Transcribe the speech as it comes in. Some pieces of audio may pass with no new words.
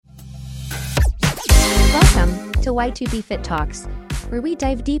Welcome to Y2B Fit Talks, where we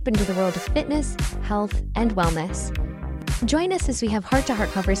dive deep into the world of fitness, health, and wellness. Join us as we have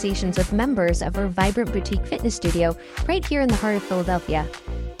heart-to-heart conversations with members of our vibrant boutique fitness studio right here in the heart of Philadelphia.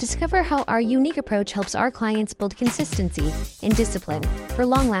 Discover how our unique approach helps our clients build consistency and discipline for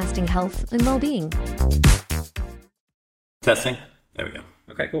long-lasting health and well-being. Testing. There we go.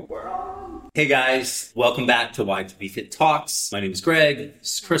 Okay, cool. Hey guys, welcome back to Y2B Fit Talks. My name is Greg,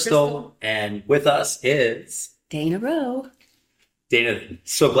 this is Crystal, and with us is Dana Rowe. Dana,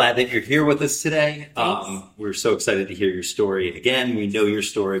 so glad that you're here with us today. We're so excited to hear your story. Again, we know your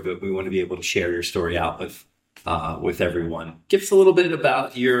story, but we want to be able to share your story out with everyone. Give us a little bit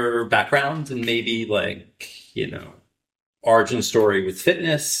about your background and maybe origin story with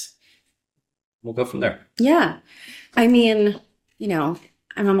fitness. We'll go from there. Yeah. I mean,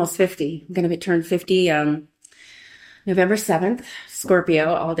 I'm almost 50. I'm going to turn 50 November 7th,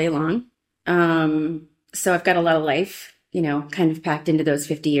 Scorpio all day long. So I've got a lot of life, kind of packed into those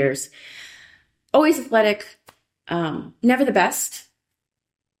 50 years. Always athletic, never the best.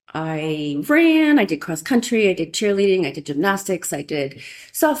 I ran, I did cross country, I did cheerleading, I did gymnastics, I did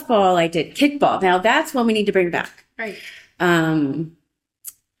softball, I did kickball. Now that's one we need to bring back. Right.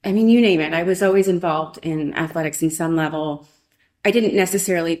 I mean, you name it. I was always involved in athletics in some level. I didn't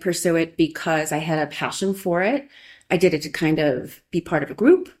necessarily pursue it because I had a passion for it. I did it to kind of be part of a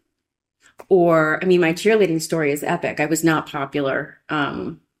group. My cheerleading story is epic. I was not popular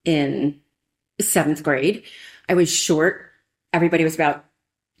in 7th grade. I was short. Everybody was about,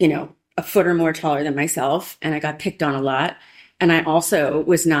 a foot or more taller than myself. And I got picked on a lot. And I also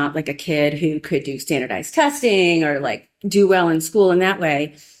was not like a kid who could do standardized testing or do well in school in that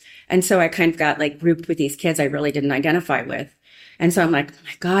way. And so I kind of got grouped with these kids I really didn't identify with. And so I'm like, oh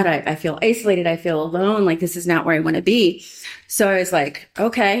my God, I feel isolated. I feel alone. This is not where I want to be. So I was like,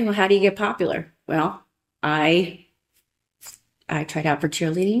 okay, well, how do you get popular? Well, I tried out for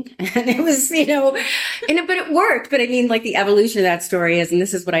cheerleading and it was, but it worked. But the evolution of that story is, and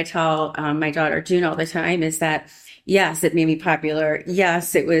this is what I tell my daughter June all the time, is that yes, it made me popular.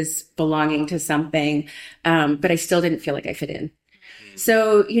 Yes, it was belonging to something. But I still didn't feel like I fit in.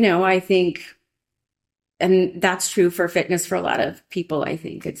 So, I think, and that's true for fitness for a lot of people, I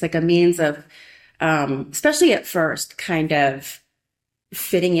think. It's like a means of, especially at first, kind of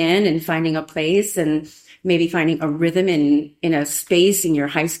fitting in and finding a place and maybe finding a rhythm in a space in your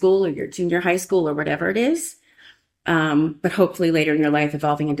high school or your junior high school or whatever it is. But hopefully later in your life,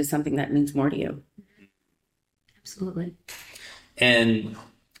 evolving into something that means more to you. Absolutely. And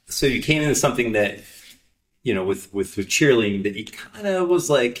so you came into something that, with cheerleading, that you kind of was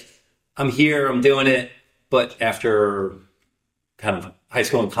like, I'm here, I'm doing it. But after kind of high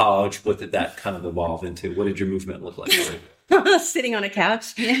school and college, what did that kind of evolve into? What did your movement look like? Sitting on a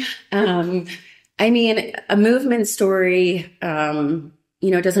couch. A movement story,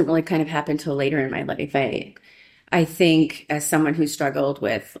 doesn't really kind of happen till later in my life. I think as someone who struggled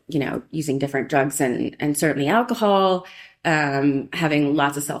with, using different drugs and certainly alcohol, having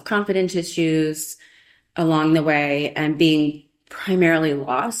lots of self-confidence issues along the way and being primarily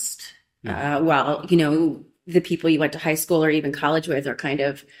lost, while, the people you went to high school or even college with are kind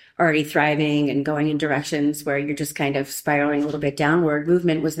of already thriving and going in directions where you're just kind of spiraling a little bit downward.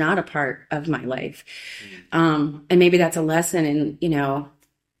 Movement was not a part of my life. And maybe that's a lesson in,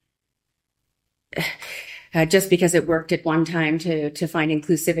 just because it worked at one time to find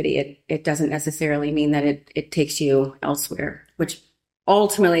inclusivity, it doesn't necessarily mean that it takes you elsewhere, which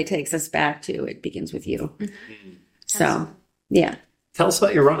ultimately takes us back to it begins with you. Mm-hmm. So, yeah. Tell us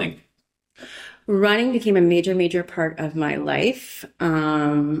about your running. Running became a major, major part of my life.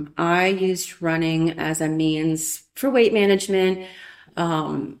 I used running as a means for weight management.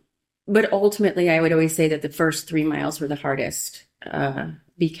 But ultimately, I would always say that the first 3 miles were the hardest.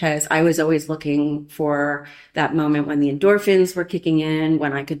 Because I was always looking for that moment when the endorphins were kicking in,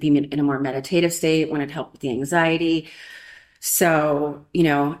 when I could be in a more meditative state, when it helped with the anxiety. So,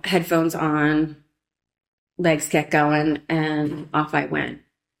 headphones on, legs get going, and off I went.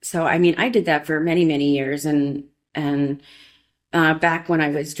 So, I did that for many, many years. And back when I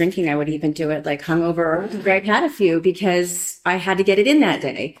was drinking, I would even do it hungover. Greg had a few because I had to get it in that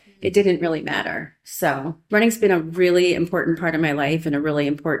day. It didn't really matter. So running's been a really important part of my life and a really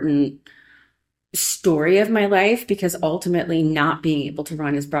important story of my life because ultimately not being able to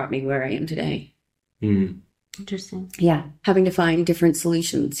run has brought me where I am today. Interesting. Yeah. Having to find different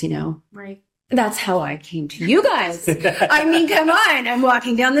solutions, Right. That's how I came to you guys. Come on. I'm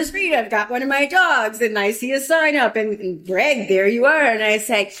walking down the street. I've got one of my dogs and I see a sign up and Greg, there you are. And I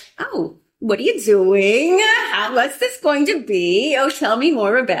say, oh, what are you doing? What's this going to be? Oh, tell me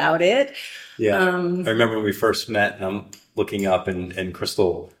more about it. Yeah. I remember when we first met and I'm looking up and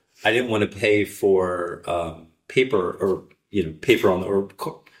Crystal, I didn't want to pay for paper or, paper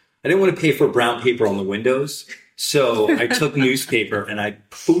I didn't want to pay for brown paper on the windows. So I took newspaper and I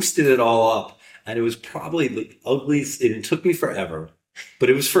posted it all up, and it was probably the ugliest. It took me forever,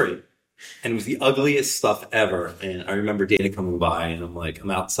 but it was free. And it was the ugliest stuff ever. And I remember Dana coming by, and I'm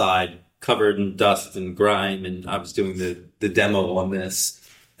outside covered in dust and grime, and I was doing the demo on this.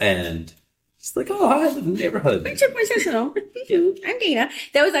 And she's like, "Oh, hi, I live in the neighborhood." I'm Dana.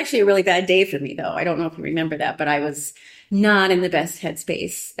 That was actually a really bad day for me, though. I don't know if you remember that, but I was not in the best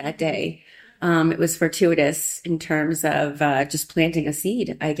headspace that day. It was fortuitous in terms of just planting a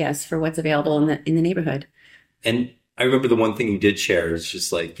seed, I guess, for what's available in the neighborhood. And I remember the one thing you did share is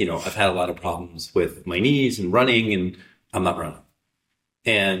just like, I've had a lot of problems with my knees and running, and I'm not running.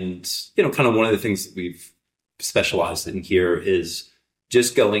 And, kind of one of the things that we've specialized in here is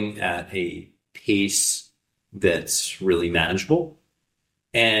just going at a pace that's really manageable,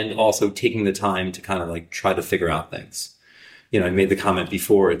 and also taking the time to kind of like try to figure out things. I made the comment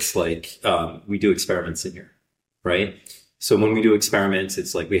before, it's like we do experiments in here, right? So when we do experiments,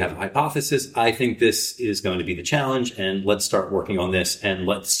 it's like we have a hypothesis. I think this is going to be the challenge, and let's start working on this, and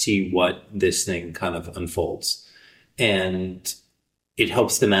let's see what this thing kind of unfolds. And it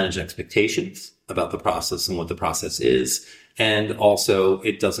helps to manage expectations about the process and what the process is. And also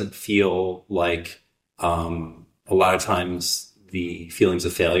it doesn't feel like a lot of times the feelings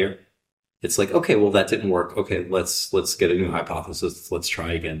of failure. It's like, okay, well, that didn't work. Okay, let's get a new hypothesis. Let's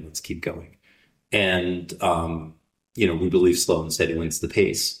try again. Let's keep going. And, we believe slow and steady wins the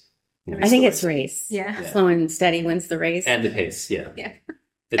pace. I think it's race. Yeah. Slow and steady wins the race. And the pace, yeah. Yeah.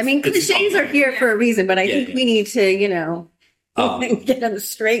 Cliches are here for a reason, but I think we need to, get on the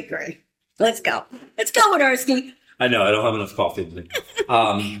straight grade. Let's go. Let's go, Wodarski. I know. I don't have enough coffee today.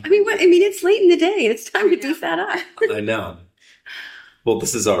 It's late in the day. It's time to beef that up. I know. Well,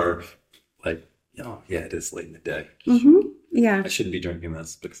 this is our... it is late in the day. Mm-hmm. Yeah. I shouldn't be drinking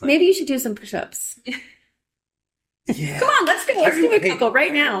this because maybe you should do some push-ups. Yeah. Come on, let's do a couple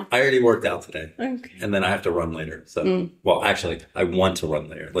right now. I already worked out today. Okay. And then I have to run later. So, well, actually, I want to run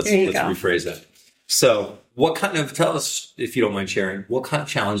later. Let's go. rephrase that. So tell us, if you don't mind sharing, what kind of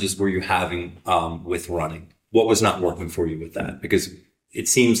challenges were you having with running? What was not working for you with that? Because it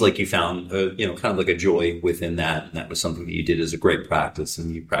seems like you found, kind of like a joy within that. And that was something that you did as a great practice,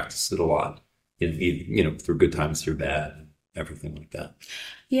 and you practiced it a lot, through good times, through bad, and everything like that.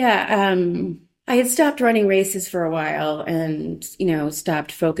 Yeah. I had stopped running races for a while and,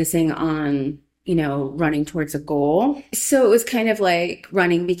 stopped focusing on, running towards a goal. So it was kind of like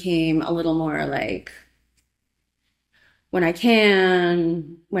running became a little more like when I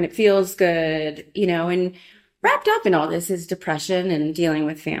can, when it feels good, and wrapped up in all this is depression and dealing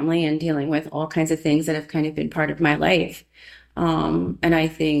with family and dealing with all kinds of things that have kind of been part of my life. And I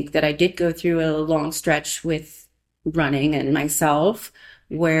think that I did go through a long stretch with running and myself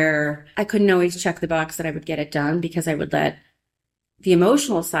where I couldn't always check the box that I would get it done because I would let the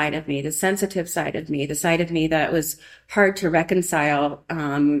emotional side of me, the sensitive side of me, the side of me that was hard to reconcile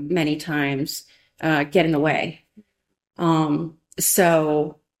many times, get in the way.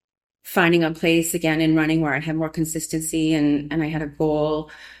 So finding a place again in running where I had more consistency and I had a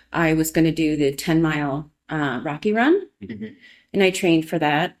goal. I was going to do the 10-mile Rocky Run, and I trained for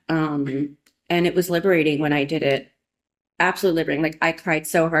that. And it was liberating when I did it. Absolutely liberating. Like I cried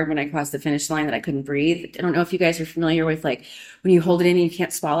so hard when I crossed the finish line that I couldn't breathe. I don't know if you guys are familiar with like when you hold it in and you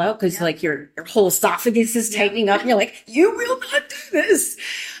can't swallow because like your whole esophagus is tightening up and you're like, you will not do this.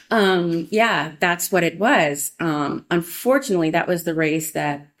 That's what it was. Unfortunately, that was the race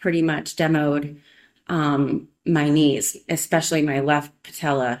that pretty much demoed my knees, especially my left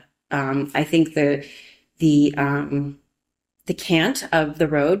patella. I think the cant of the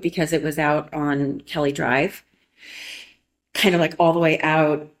road, because it was out on Kelly Drive, kind of like all the way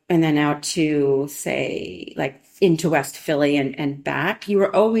out and then out to say like into West Philly and back. You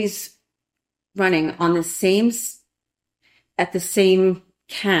were always running on at the same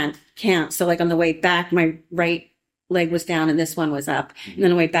cant. So like on the way back, my right leg was down and this one was up. And then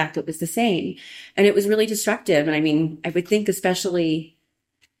on the way back, it was the same. And it was really destructive. And I mean, I would think especially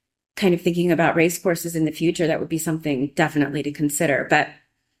kind of thinking about race courses in the future, that would be something definitely to consider. But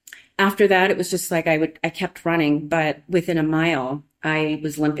after that, it was just like I kept running, but within a mile, I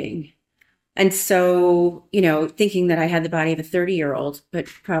was limping. And so, thinking that I had the body of a 30-year-old, but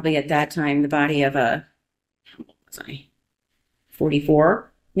probably at that time, the body of how old was I?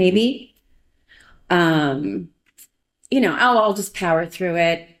 44, maybe. I'll just power through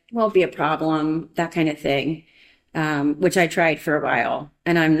it. Won't be a problem, that kind of thing. which I tried for a while.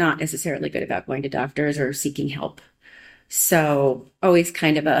 And I'm not necessarily good about going to doctors or seeking help. So always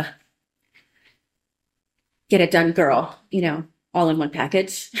kind of a get it done girl, all in one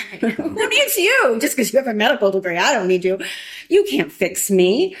package. Who needs you? Just because you have a medical degree, I don't need you. You can't fix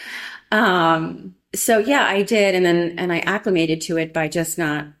me. So yeah, I did. And I acclimated to it by just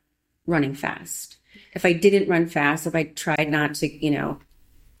not running fast. If I didn't run fast, if I tried not to,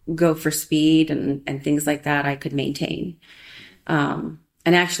 go for speed and things like that, I could maintain. And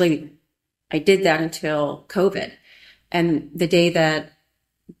actually I did that until COVID. And the day that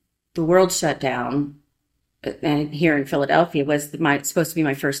the world shut down, and here in Philadelphia was supposed to be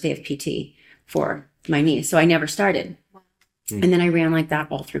my first day of PT for my knee. So I never started. And then I ran like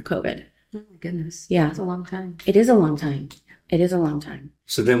that all through COVID. Oh my goodness. Yeah. That's a long time. It is a long time. It is a long time.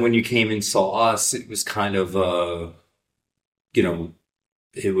 So then when you came and saw us, it was kind of,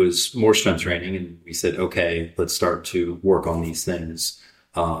 it was more strength training. And we said, okay, let's start to work on these things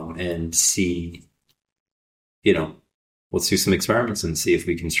and see, let's do some experiments and see if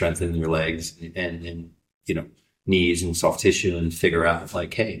we can strengthen your legs and knees and soft tissue and figure out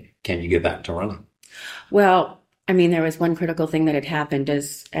like, hey, can you get back to running? Well, I mean, there was one critical thing that had happened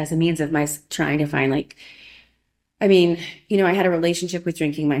as a means of my trying to find I had a relationship with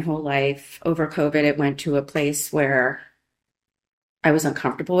drinking my whole life. Over COVID, it went to a place where I was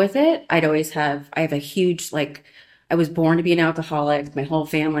uncomfortable with it. I have a huge, I was born to be an alcoholic, my whole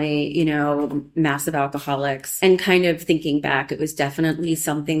family, massive alcoholics. And kind of thinking back, it was definitely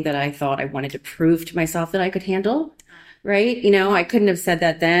something that I thought I wanted to prove to myself that I could handle, right? I couldn't have said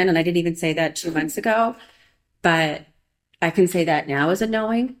that then, and I didn't even say that 2 months ago, but I can say that now as a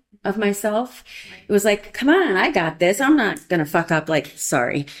knowing of myself. It was like, come on, I got this. I'm not going to fuck up like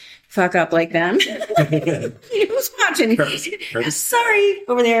them. Who's watching? Sorry,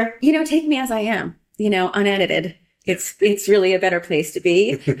 over there. Take me as I am, unedited. It's really a better place to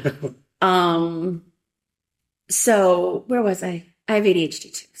be. So where was I? I have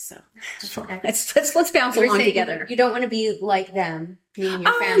ADHD too, so Okay. let's bounce along together. You don't want to be like them, me and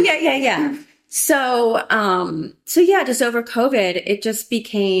your family. Yeah. So yeah, just over COVID, it just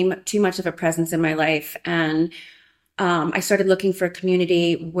became too much of a presence in my life. And I started looking for a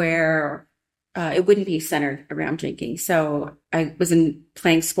community where it wouldn't be centered around drinking. So I was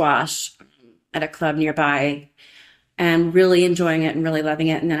playing squash at a club nearby and really enjoying it and really loving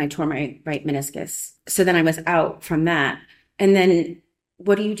it. And then I tore my right meniscus. So then I was out from that. And then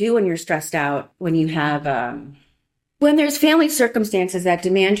what do you do when you're stressed out, when you have, when there's family circumstances that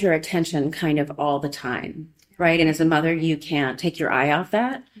demand your attention kind of all the time, right? And as a mother, you can't take your eye off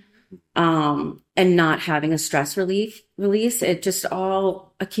that. And not having a stress release, it just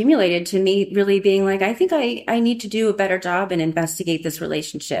all accumulated to me really being like, I think I need to do a better job and investigate this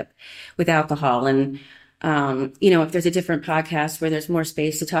relationship with alcohol. And, if there's a different podcast where there's more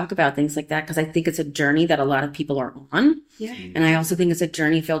space to talk about things like that, because I think it's a journey that a lot of people are on. Yeah. And I also think it's a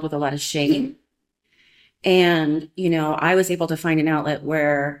journey filled with a lot of shame. And, I was able to find an outlet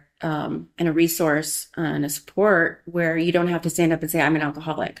where, and a resource and a support where you don't have to stand up and say, I'm an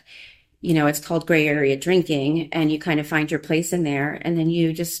alcoholic. It's called gray area drinking, and you kind of find your place in there, and then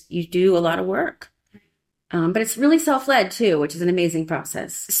you do a lot of work. But it's really self-led too, which is an amazing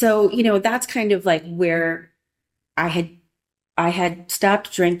process. So, that's kind of like where I had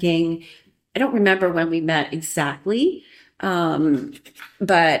stopped drinking. I don't remember when we met exactly.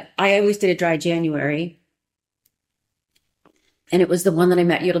 But I always did a dry January, and it was the one that I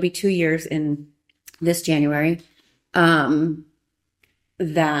met you. It'll be 2 years in this January.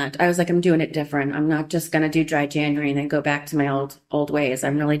 That I was like, I'm doing it different. I'm not just going to do dry January and then go back to my old ways.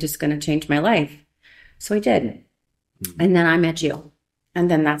 I'm really just going to change my life. So I did. And then I met you. And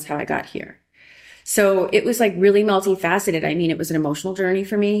then that's how I got here. So it was like really multifaceted. I mean, it was an emotional journey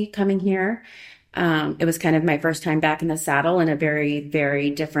for me coming here. It was kind of my first time back in the saddle in a very, very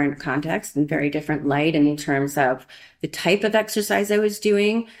different context and very different light in terms of the type of exercise I was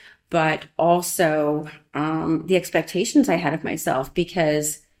doing, but also the expectations I had of myself,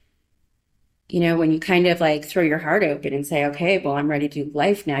 because, when you kind of like throw your heart open and say, okay, well, I'm ready to do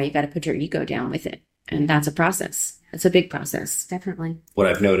life now, you got to put your ego down with it. And that's a process. It's a big process. Definitely. What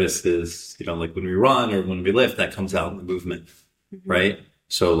I've noticed is, like when we run or when we lift, that comes out in the movement, right?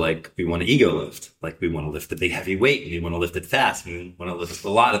 So like we want to ego lift, like we want to lift a big heavy weight. We want to lift it fast. We want to lift a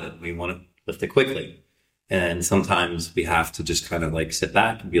lot of it. We want to lift it quickly. And sometimes we have to just kind of like sit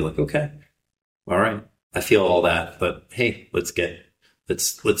back and be like, okay, all right, I feel all that, but hey, let's do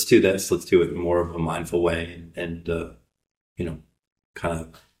this. Let's do it in more of a mindful way and kind of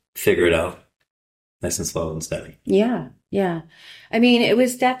figure it out Nice and slow and steady. Yeah. Yeah. I mean, it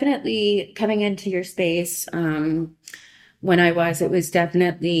was definitely coming into your space. It was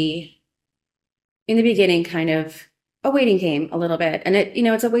definitely in the beginning kind of a waiting game a little bit. And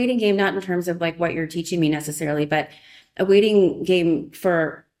it's a waiting game, not in terms of like what you're teaching me necessarily, but a waiting game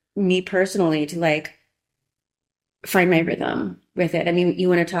for me personally to like find my rhythm with it. I mean, you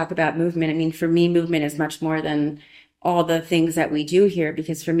want to talk about movement. I mean, for me, movement is much more than all the things that we do here,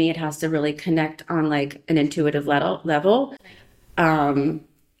 because for me, it has to really connect on like an intuitive level. And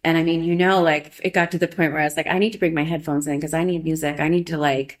I mean, like it got to the point where I was like, I need to bring my headphones in because I need music. I need to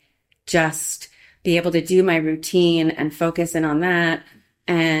like just be able to do my routine and focus in on that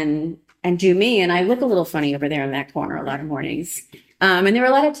and do me. And I look a little funny over there in that corner a lot of mornings. And there were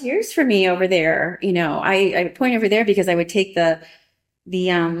a lot of tears for me over there. I point over there because I would take the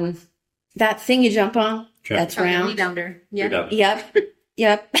that thing you jump on. Sure. That's round. Rebounder. Yeah.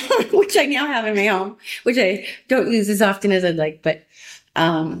 Yep. Which I now have in my home, which I don't use as often as I'd like. But,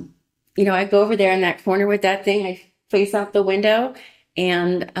 I go over there in that corner with that thing. I face out the window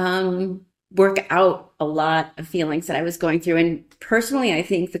and work out a lot of feelings that I was going through. And personally, I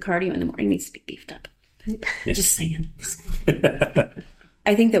think the cardio in the morning needs to be beefed up. Just saying.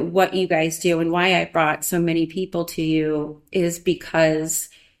 I think that what you guys do and why I brought so many people to you is because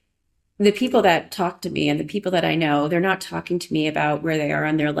the people that talk to me and the people that I know, they're not talking to me about where they are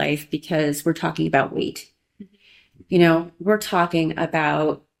in their life because we're talking about weight. We're talking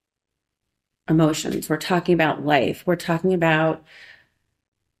about emotions. We're talking about life. We're talking about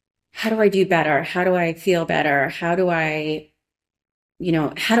how do I do better? How do I feel better? How do I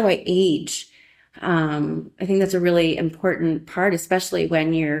age? I think that's a really important part, especially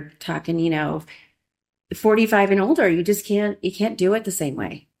when you're talking, 45 and older, you can't do it the same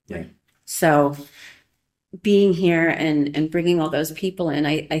way. Yeah. So being here and bringing all those people in,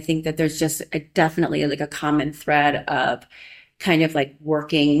 I think that there's just definitely like a common thread of kind of like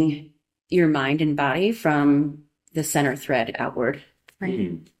working your mind and body from the center thread outward. Right.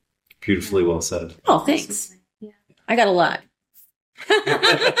 Mm-hmm. Beautifully well said. Oh, thanks. Yeah. I got a lot. I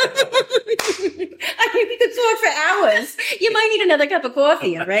could be good talk for hours. You might need another cup of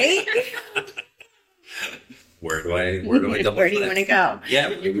coffee, right? Where do I Where do you want to go? Yeah,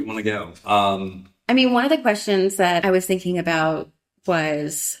 where do we want to go? I mean, one of the questions that I was thinking about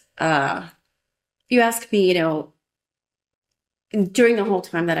was, you asked me, during the whole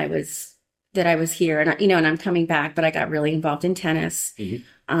time that I was here, and and I'm coming back, but I got really involved in tennis.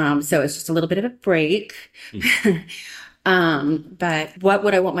 Mm-hmm. So it's just a little bit of a break. Mm-hmm. But what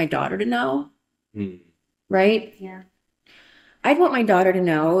would I want my daughter to know? Mm. Right? Yeah. I'd want my daughter to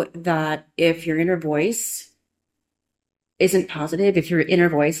know that if your inner voice isn't positive, if your inner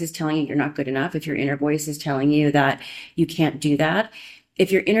voice is telling you you're not good enough, if your inner voice is telling you that you can't do that,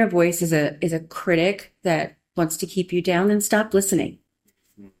 if your inner voice is a critic that wants to keep you down, then stop listening.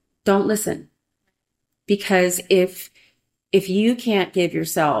 Don't listen. Because if you can't give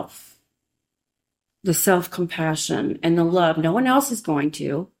yourself the self-compassion and the love, no one else is going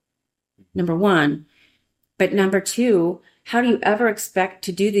to, number one. But number two, how do you ever expect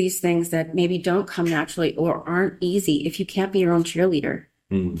to do these things that maybe don't come naturally or aren't easy if you can't be your own cheerleader?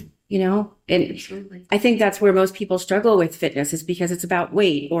 Mm. And absolutely. I think that's where most people struggle with fitness, is because it's about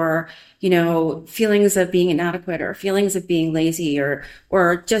weight or, feelings of being inadequate or feelings of being lazy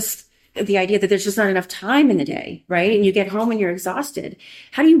or just the idea that there's just not enough time in the day, right? And you get home and you're exhausted.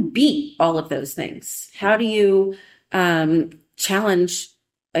 How do you beat all of those things? How do you challenge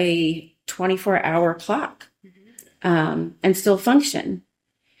a 24-hour clock and still function?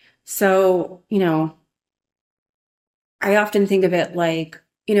 So, I often think of it like,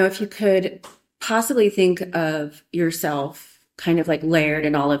 if you could possibly think of yourself kind of like layered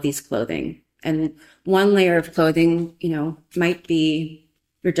in all of these clothing, and one layer of clothing, might be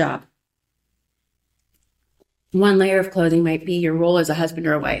your job. One layer of clothing might be your role as a husband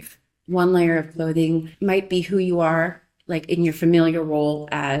or a wife. One layer of clothing might be who you are, like in your familiar role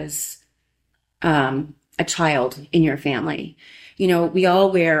as a child in your family. We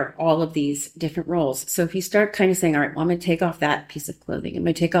all wear all of these different roles. So if you start kind of saying, all right, well, I'm going to take off that piece of clothing. I'm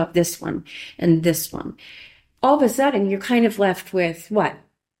going to take off this one and this one. All of a sudden, you're kind of left with what?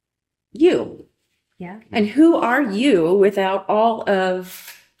 You. Yeah. And who are you without all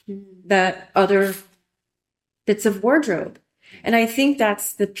of the other bits of wardrobe? And I think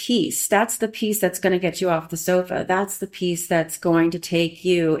that's the piece. That's the piece that's going to get you off the sofa. That's the piece that's going to take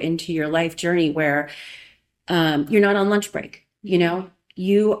you into your life journey where you're not on lunch break.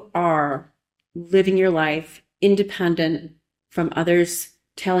 You are living your life independent from others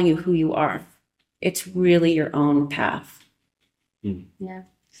telling you who you are. It's really your own path. Yeah.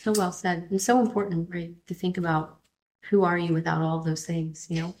 So well said. And so important, right? To think about who are you without all those things,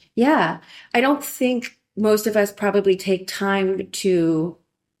 you know? Yeah. I don't think most of us probably take time to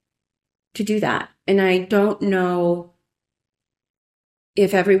do that. And I don't know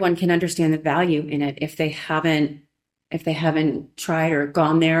if everyone can understand the value in it if they haven't tried or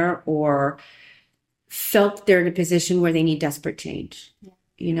gone there or felt they're in a position where they need desperate change. Yeah.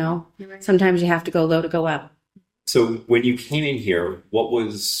 You know, Right. Sometimes you have to go low to go up. So when you came in here, what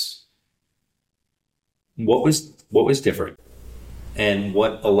was different, and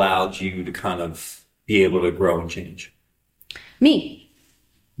what allowed you to kind of be able to grow and change? Me.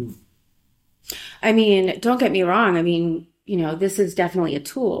 I mean, don't get me wrong. I mean, this is definitely a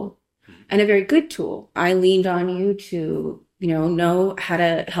tool and a very good tool. I leaned on you to, know how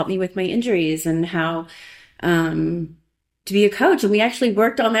to help me with my injuries and how, to be a coach. And we actually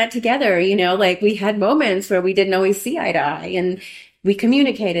worked on that together. Like we had moments where we didn't always see eye to eye, and we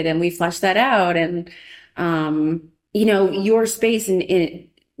communicated and we fleshed that out. And, your space and it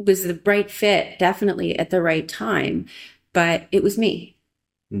was the right fit, definitely at the right time, but it was me.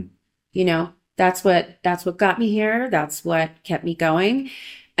 That's what got me here. That's what kept me going.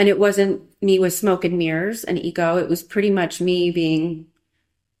 And it wasn't me with smoke and mirrors and ego. It was pretty much me being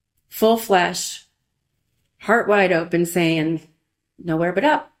full flesh, heart wide open, saying nowhere but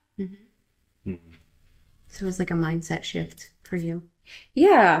up. Mm-hmm. So it was like a mindset shift for you.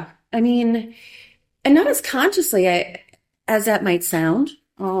 Yeah. I mean, and not as consciously as that might sound.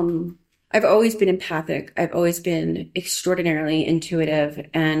 I've always been empathic. I've always been extraordinarily intuitive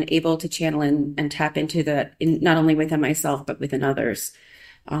and able to channel and tap into not only within myself, but within others.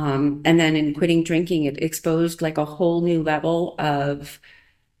 And then in quitting drinking, it exposed like a whole new level of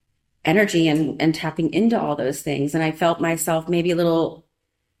energy and tapping into all those things. And I felt myself maybe a little,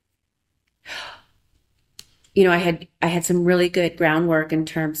 I had some really good groundwork in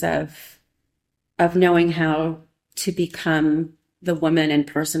terms of knowing how to become the woman and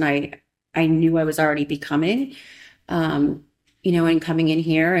person I knew I was already becoming, and coming in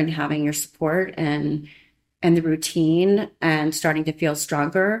here and having your support and the routine and starting to feel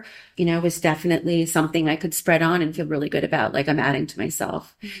stronger, was definitely something I could spread on and feel really good about, like I'm adding to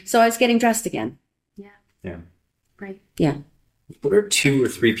myself. Mm-hmm. So I was getting dressed again. Yeah. Yeah. Right. Yeah. What are 2 or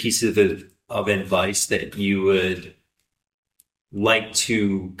 3 pieces of advice that you would like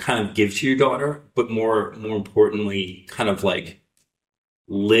to kind of give to your daughter, but more importantly, kind of like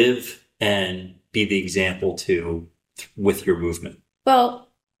live and be the example to with your movement? Well,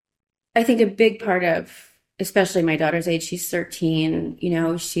 I think a big part of, especially my daughter's age, she's 13,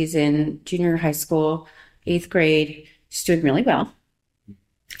 she's in junior high school, 8th grade. She's doing really well.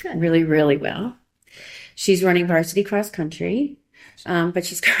 Good. Really, really well. She's running varsity cross country, but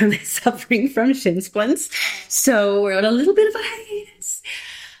she's currently suffering from shin splints. So we're on a little bit of a hiatus.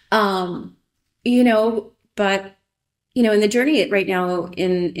 But in the journey right now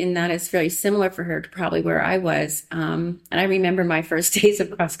in that is very similar for her to probably where I was. And I remember my first days of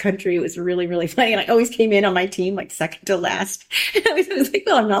cross country. It was really, really funny. And I always came in on my team, like second to last. And I was like,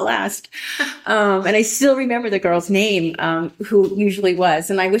 well, I'm not last. And I still remember the girl's name, who usually was.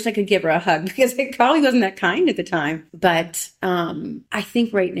 And I wish I could give her a hug because I probably wasn't that kind at the time. But, I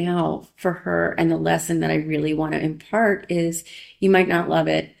think right now for her, and the lesson that I really want to impart is you might not love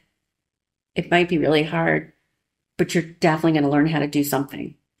it. It might be really hard, but you're definitely going to learn how to do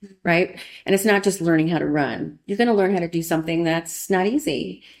something, right? And it's not just learning how to run. You're going to learn how to do something that's not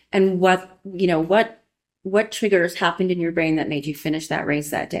easy. And what triggers happened in your brain that made you finish that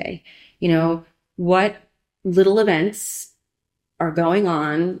race that day? What little events are going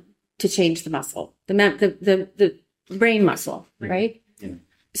on to change the muscle, the brain muscle, right? Yeah.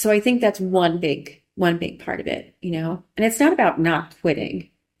 So I think that's one big part of it, and it's not about not quitting.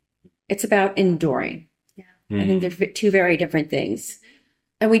 It's about enduring. I think they're 2 very different things.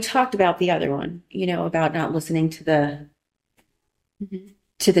 And we talked about the other one, about not listening to the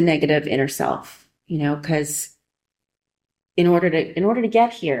negative inner self, because in order to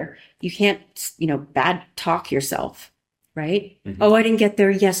get here, you can't, bad talk yourself, right? Mm-hmm. Oh, I didn't get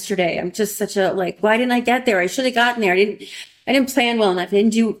there yesterday. I'm just such a why didn't I get there? I should have gotten there. I didn't plan well enough. I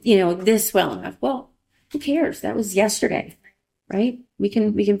didn't do, this well enough. Well, who cares? That was yesterday. Right? We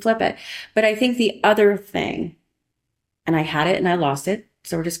can flip it. But I think the other thing, and I had it and I lost it,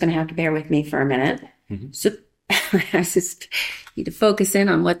 so we're just going to have to bear with me for a minute. Mm-hmm. So I just need to focus in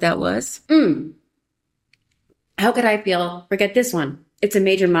on what that was. How could I feel? Forget this one. It's a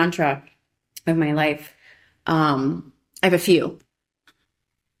major mantra of my life. I have a few,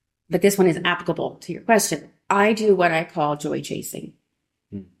 but this one is applicable to your question. I do what I call joy chasing.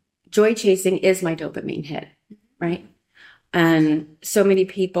 Joy chasing is my dopamine hit, right? And so many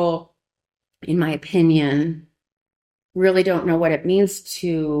people, in my opinion, really don't know what it means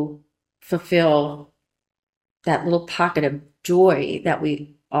to fulfill that little pocket of joy that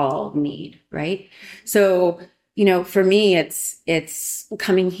we all need, right? So, for me, it's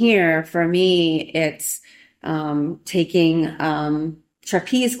coming here. For me, it's taking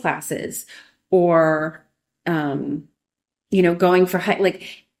trapeze classes, or going for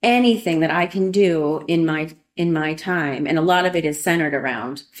like anything that I can do in my time. And a lot of it is centered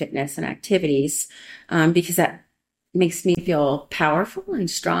around fitness and activities, because that makes me feel powerful and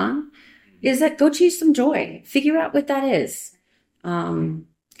strong. Is that go chase some joy, figure out what that is.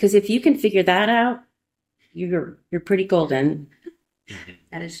 Because if you can figure that out, you're pretty golden.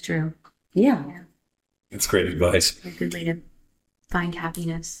 That is true. Yeah. That's great advice. A good way to find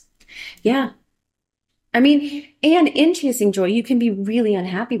happiness. Yeah. I mean, and in chasing joy, you can be really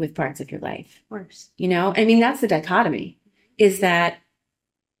unhappy with parts of your life. Of course. That's the dichotomy, is that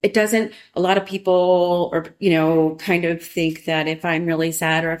it doesn't, a lot of people, or, kind of think that if I'm really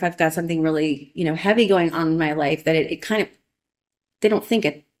sad, or if I've got something really, heavy going on in my life, that it kind of, they don't think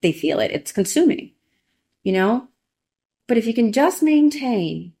it, they feel it. It's consuming, but if you can just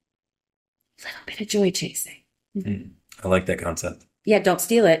maintain a little bit of joy chasing. I like that concept. Yeah, don't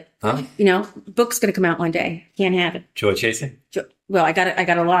steal it. Huh? Book's going to come out one day. Can't have it. Joy chasing? Well, I got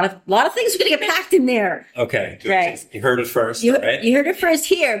a lot of things are going to get packed in there. Okay. Right. You heard it first, right? You heard it first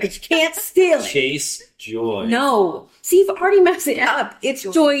here, but you can't steal it. Chase joy. No. See, you've already messed it up. It's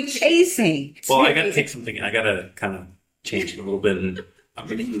joy chasing. Well, I got to take something. I got to kind of change it a little bit, and I'm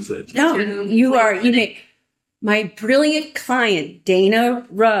going to use it. No, you make my brilliant client, Dana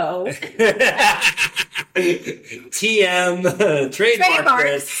Rowe. TM, trademark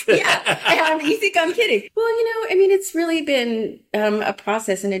this. Yeah, you think I'm kidding. Well, it's really been a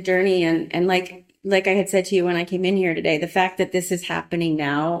process and a journey. And like I had said to you when I came in here today, the fact that this is happening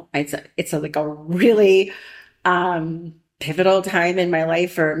now, it's like a really pivotal time in my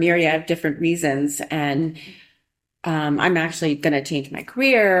life for a myriad of different reasons. And I'm actually going to change my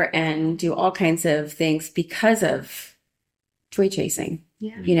career and do all kinds of things because of joy chasing.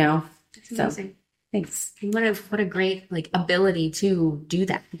 Yeah. It's amazing. So, thanks. And what a great ability to do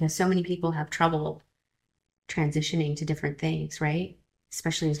that, because so many people have trouble transitioning to different things, right?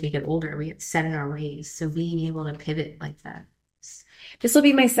 Especially as we get older, we get set in our ways. So being able to pivot like that. This will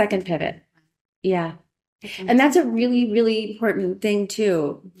be my second pivot. Yeah. And that's a really, really important thing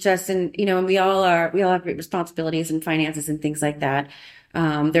too, Justin. And we all have responsibilities and finances and things like that.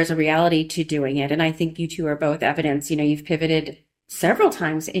 There's a reality to doing it. And I think you two are both evidence. You've pivoted several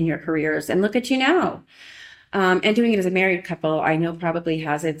times in your careers, and look at you now. And doing it as a married couple, I know probably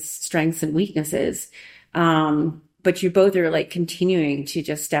has its strengths and weaknesses. But you both are continuing to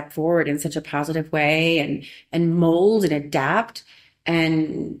just step forward in such a positive way and mold and adapt.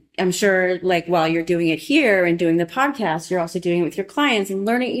 And I'm sure while you're doing it here and doing the podcast, you're also doing it with your clients and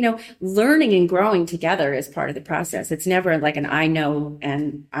learning and growing together as part of the process. It's never like I know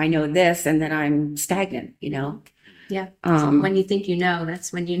this, and then I'm stagnant, Yeah. When you think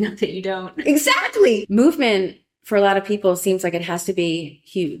that's when you know that you don't. Exactly. Movement for a lot of people seems like it has to be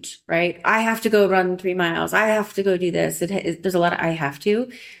huge, right? I have to go run 3 miles. I have to go do this. There's a lot of I have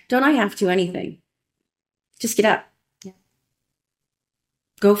to. Don't I have to anything? Just get up. Yeah.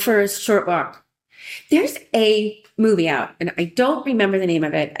 Go for a short walk. There's a movie out, and I don't remember the name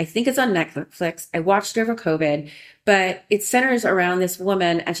of it. I think it's on Netflix. I watched it over COVID, but it centers around this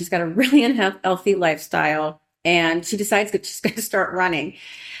woman, and she's got a really unhealthy lifestyle, and she decides that she's going to start running.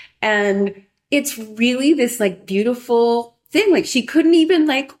 And it's really this beautiful thing. She couldn't even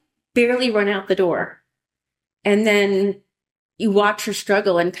barely run out the door. And then you watch her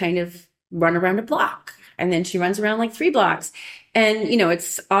struggle and kind of run around a block. And then she runs around 3 blocks. And,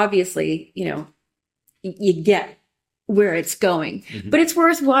 it's obviously, you get where it's going, but it's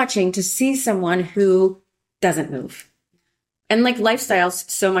worth watching to see someone who doesn't move. And lifestyle's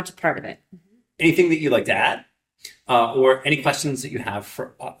so much a part of it. Anything that you'd like to add? Or any questions that you have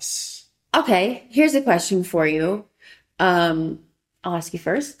for us? Okay, here's a question for you. I'll ask you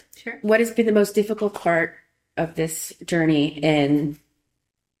first. Sure. What has been the most difficult part of this journey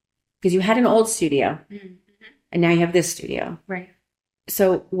because you had an old studio, and now you have this studio. Right.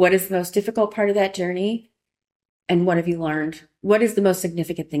 So what is the most difficult part of that journey? And what have you learned? What is the most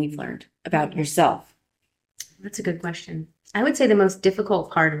significant thing you've learned about yourself? That's a good question. I would say the most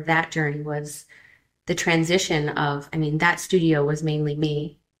difficult part of that journey was the transition of, that studio was mainly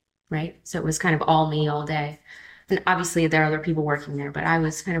me, right? So it was kind of all me all day. And obviously there are other people working there, but I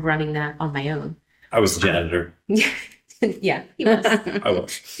was kind of running that on my own. I was the janitor. Yeah, he was. I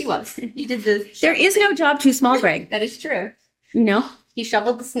was. He was. You did the... There is no job too small, Greg. That is true. He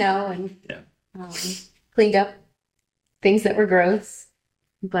shoveled the snow and Yeah. cleaned up things that were gross.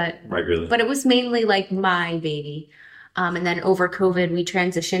 But Regularly. But it was mainly like my baby. And then over COVID, we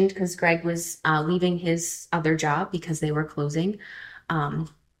transitioned because Greg was leaving his other job because they were closing.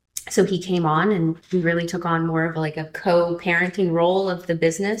 So he came on and we really took on more of like a co-parenting role of the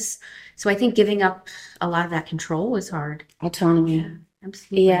business. So I think giving up a lot of that control was hard. Autonomy. Yeah,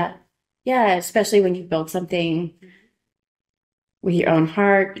 absolutely. Yeah. Yeah, especially when you build something with your own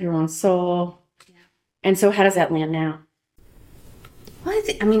heart, your own soul. Yeah. And so how does that land now? Well,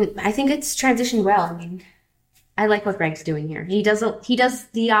 I think it's transitioned well. I mean, I like what Greg's doing here. He does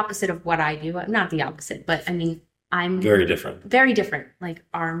the opposite of what I do. Not the opposite, but I mean, I'm very different. Very different, like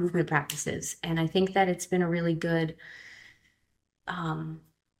our movement practices. And I think that it's been a really good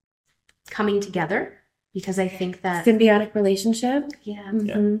coming together because I think that symbiotic relationship. Yeah.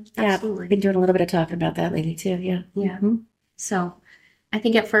 Mm-hmm. Yeah. Absolutely. I've been doing a little bit of talking about that lately too. Yeah. Yeah. Mm-hmm. So I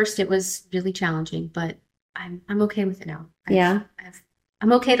think at first it was really challenging, but I'm okay with it now.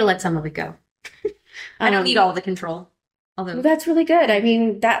 I'm okay to let some of it go. I don't need all the control. Although well, that's really good. I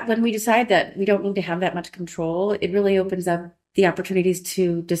mean, that when we decide that we don't need to have that much control, it really opens up the opportunities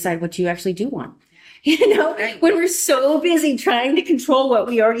to decide what you actually do want. Right. When we're so busy trying to control what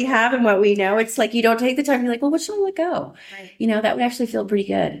we already have and what we know, it's like you don't take the time. You're like, well, what should I let go? Right. That would actually feel pretty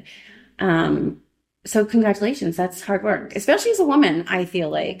good. So congratulations. That's hard work, especially as a woman. I feel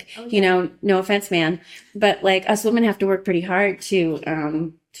like, no offense, man, but like us women have to work pretty hard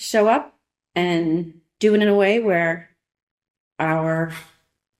to show up and do it in a way where our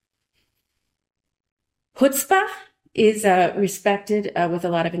chutzpah is respected with a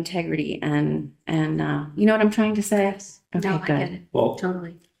lot of integrity and you know what I'm trying to say? Yes. Okay, no, good. I get it. Well,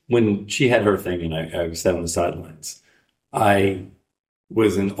 totally. When she had her thing and I was sat on the sidelines, I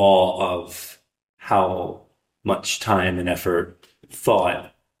was in awe of how much time and effort,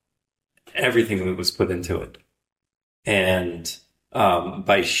 thought, everything that was put into it. And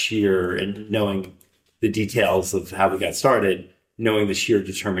by sheer and knowing the details of how we got started, knowing the sheer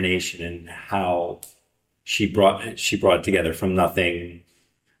determination and how she brought it together from nothing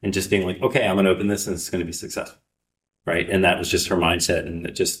and just being like, okay, I'm going to open this and it's going to be successful. Right. And that was just her mindset.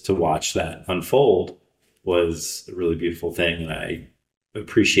 And just to watch that unfold was a really beautiful thing. And I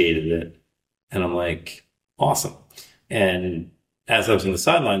appreciated it. And I'm like, awesome. And as I was on the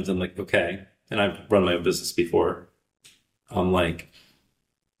sidelines, I'm like, okay. And I've run my own business before. I'm like,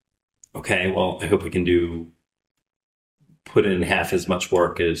 okay, well, I hope we can put in half as much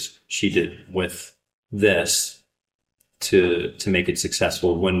work as she did with this to make it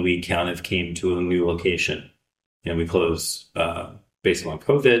successful when we kind of came to a new location. And we closed based on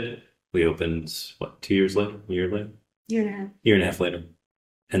COVID. We opened, 2 years later? A year later? Year and a half later.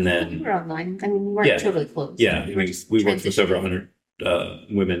 And then... We were online. I mean, we weren't totally closed. Yeah, we worked with over 100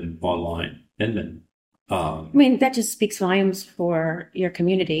 women online and men. I mean, that just speaks volumes for your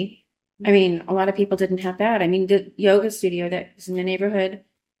community. I mean, a lot of people didn't have that. I mean, the yoga studio that was in the neighborhood,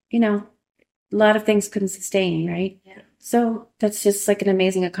 a lot of things couldn't sustain, right? Yeah. So that's just like an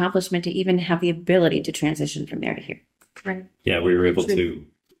amazing accomplishment to even have the ability to transition from there to here. Right. Yeah, we were able to.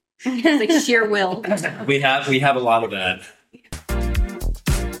 It's like sheer will. We have a lot of that.